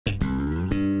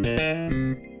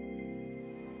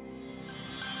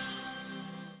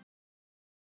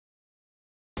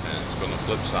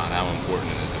flip side, how important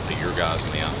is it that your guys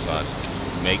on the outside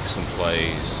make some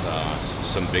plays,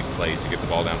 some big plays to get the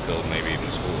ball downfield and maybe even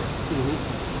score?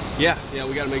 Yeah,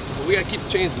 we got to make some. We got to keep the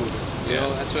chains moving. You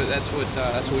know, that's what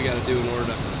we got to do in order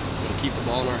to keep the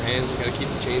ball in our hands. We got to keep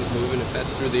the chains moving. If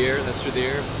that's through the air, that's through the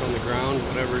air. If it's on the ground,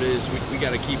 whatever it is, we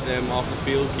got to keep them off the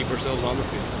field, keep ourselves on the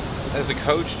field. As a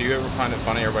coach, do you ever find it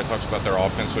funny? Everybody talks about their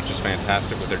offense, which is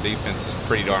fantastic, but their defense is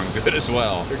pretty darn good as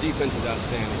well. Their defense is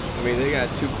outstanding. I mean, they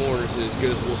got 2 corners as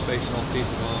good as we'll face all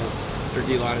season long. Their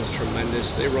D-line is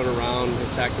tremendous. They run around,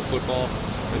 attack the football.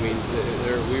 I mean,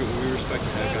 we respect the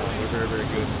heck out of them. They're very, very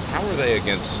good. How are they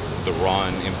against the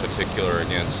run, in particular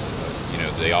against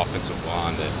the offensive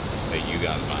line that you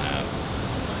guys might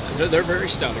have? They're very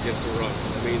stout against the run.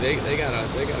 I mean, they got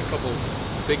a couple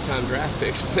big-time draft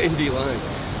picks playing D-line.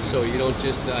 So you don't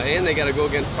just and they got to go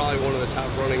against probably one of the top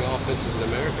running offenses in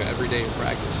America every day in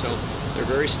practice. So they're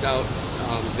very stout.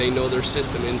 They know their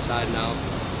system inside and out.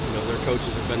 Their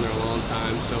coaches have been there a long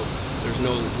time, so there's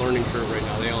no learning curve right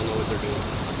now. They all know what they're doing.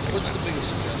 What's the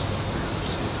biggest adjustment for your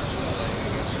receivers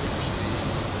against your speed?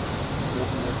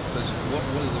 More physical. What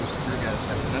do your guys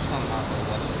have? And that's not a knock on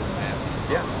Western Matt.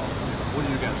 Yeah. What do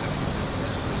you guys have to do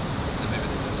differently than maybe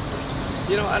they did the first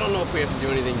time? I don't know if we have to do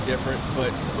anything different,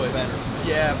 but better.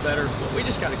 Yeah, better. But we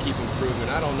just got to keep improving.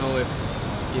 I don't know if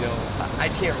I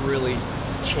can't really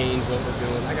change what we're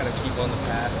doing. I got to keep on the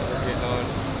path that we're getting on.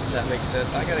 If that makes sense.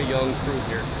 I got a young crew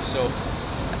here, so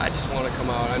I just want to come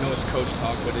out. I know it's coach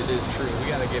talk, but it is true.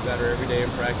 We got to get better every day in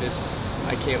practice.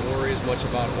 I can't worry as much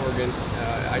about Oregon.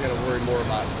 I got to worry more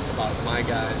about my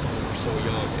guys when we're so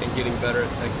young and getting better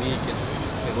at technique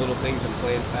and little things and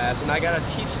playing fast. And I got to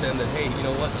teach them that, hey, you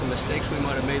know what? Some mistakes we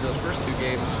might have made those first 2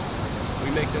 games,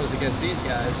 we make those against these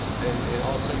guys, and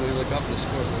all of a sudden we look up and the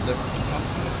score's a little different. How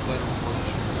much better was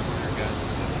your guys as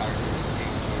an entire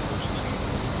game versus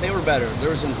game? They were better.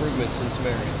 There was improvements in some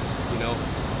areas.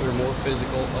 We were more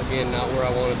physical. Again, not where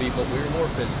I want to be, but we were more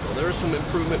physical. There was some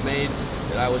improvement made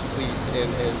that I was pleased,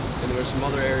 and there were some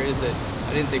other areas that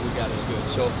I didn't think we got as good.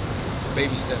 So,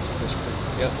 baby steps with this crew.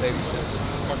 Yep, baby steps.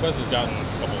 Marquez has gotten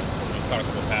he's caught a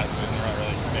couple passes, and not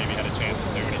really maybe had a chance to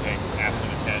do anything after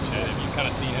the catch. Have you kind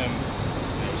of seen him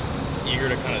eager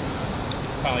to kind of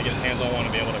finally get his hands on one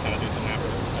and be able to kind of do something after?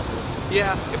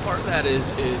 Yeah, part of that is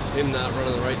him not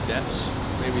running the right depths.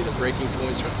 Maybe the breaking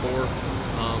points are poor.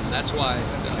 That's why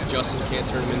Justin can't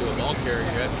turn him into a ball carrier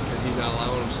yet, because he's not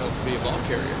allowing himself to be a ball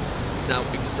carrier. He's not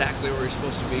exactly where he's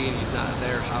supposed to be, and he's not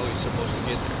there how he's supposed to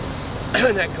get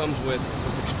there. And that comes with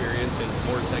experience and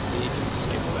more technique and just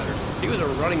getting better. He was a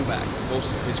running back most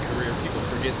of his career. People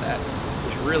forget that.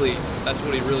 That's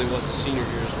what he really was his senior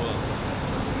year as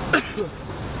well.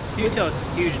 Can you tell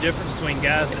a huge difference between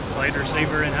guys that played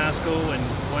receiver in high school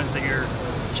and ones that you're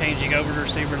changing over to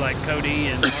receiver, like Cody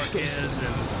and Marquez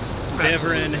and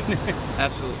Deverin?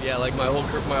 Absolutely, yeah. Like my whole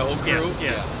crew.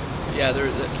 Yeah.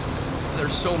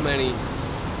 There's so many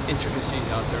intricacies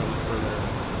out there on the perimeter,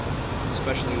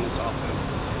 especially in this offense.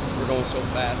 We're going so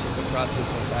fast. You have to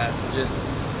process so fast, and just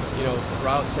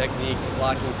route technique to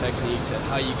blocking technique to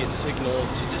how you get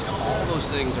signals to just all those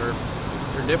things are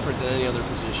different than any other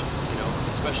position.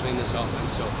 Especially in this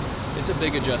offense. So it's a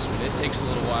big adjustment. It takes a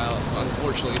little while.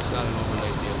 Unfortunately, it's not an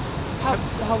overnight deal.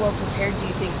 How well prepared do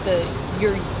you think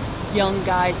your young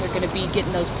guys are going to be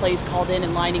getting those plays called in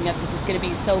and lining up, because it's going to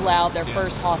be so loud, their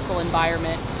first hostile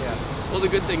environment? Yeah. Well, the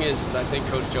good thing is I think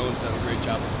Coach Jones done a great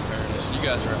job of preparing us. You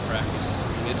guys are at practice.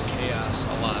 I mean, it's chaos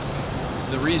a lot.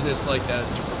 The reason it's like that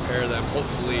is to prepare them,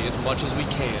 hopefully, as much as we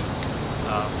can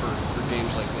for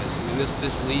games like this. I mean,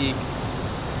 this league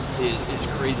is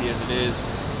crazy as it is,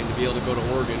 and to be able to go to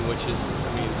Oregon, which is,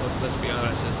 I mean, let's be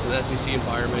honest, it's an SEC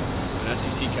environment, an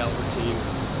SEC caliber team.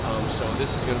 So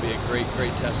this is going to be a great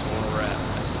test of where we're at.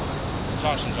 That's tough.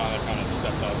 Josh and John have kind of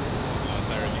stepped up on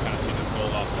Saturday. You kind of see them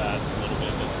build off that a little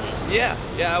bit this week. Yeah,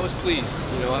 I was pleased.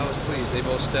 I was pleased. They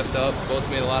both stepped up, both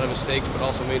made a lot of mistakes, but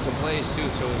also made some plays too.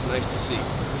 So it was nice to see.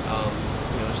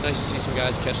 It's nice to see some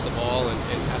guys catch the ball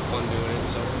and have fun doing it.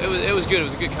 So it was good. It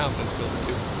was a good confidence builder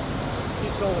too. You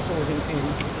saw this Oregon team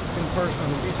in person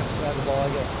on the defensive side of the ball, I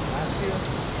guess, last year?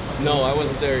 No, I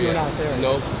wasn't there yet. You're not there?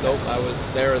 Nope. I was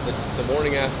there the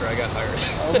morning after I got hired.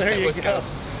 Oh, there you go.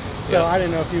 So I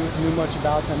didn't know if you knew much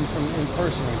about them from in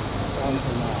person, so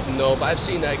obviously not. No, but I've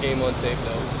seen that game on tape,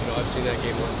 though. I've seen that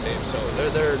game on tape. So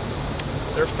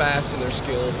they're fast and they're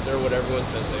skilled. They're what everyone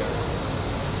says they are.